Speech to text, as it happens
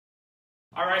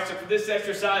All right, so for this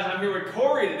exercise, I'm here with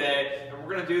Corey today, and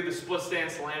we're going to do the split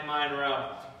stance landmine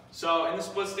row. So in the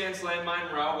split stance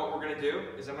landmine row, what we're going to do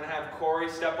is I'm going to have Corey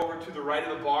step over to the right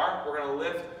of the bar. We're going to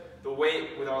lift the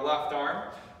weight with our left arm.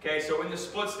 Okay, so in the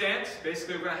split stance,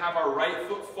 basically we're going to have our right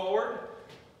foot forward,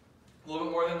 a little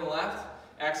bit more than the left.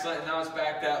 Excellent, and now let's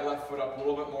back that left foot up a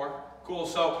little bit more. Cool,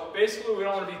 so basically we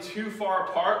don't want to be too far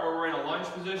apart where we're in a lunge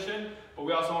position, but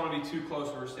we also want to be too close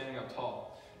where we're standing up tall.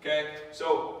 Okay,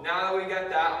 so now that we got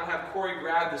that, I'm going to have Corey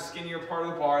grab the skinnier part of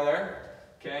the bar there,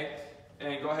 okay,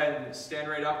 and go ahead and stand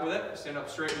right up with it, stand up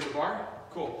straight with the bar.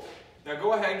 Cool. Now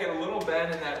go ahead and get a little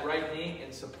bend in that right knee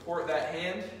and support that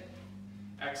hand.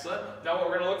 Excellent. Now what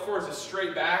we're going to look for is a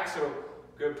straight back, so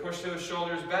good, push those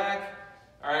shoulders back.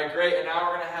 All right, great, and now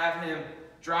we're going to have him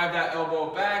drive that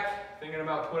elbow back, thinking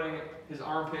about putting his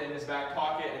armpit in his back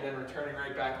pocket and then returning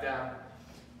right back down.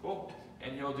 Cool,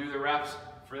 and he'll do the reps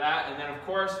for that, and then of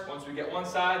course, once we get one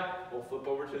side, we'll flip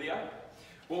over to the other.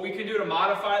 What we can do to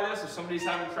modify this, if somebody's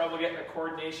having trouble getting the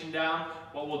coordination down,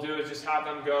 what we'll do is just have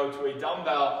them go to a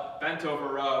dumbbell bent over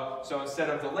row. So instead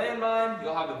of the landmine,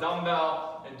 you'll have the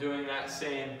dumbbell and doing that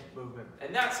same movement.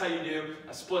 And that's how you do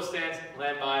a split stance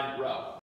landmine row.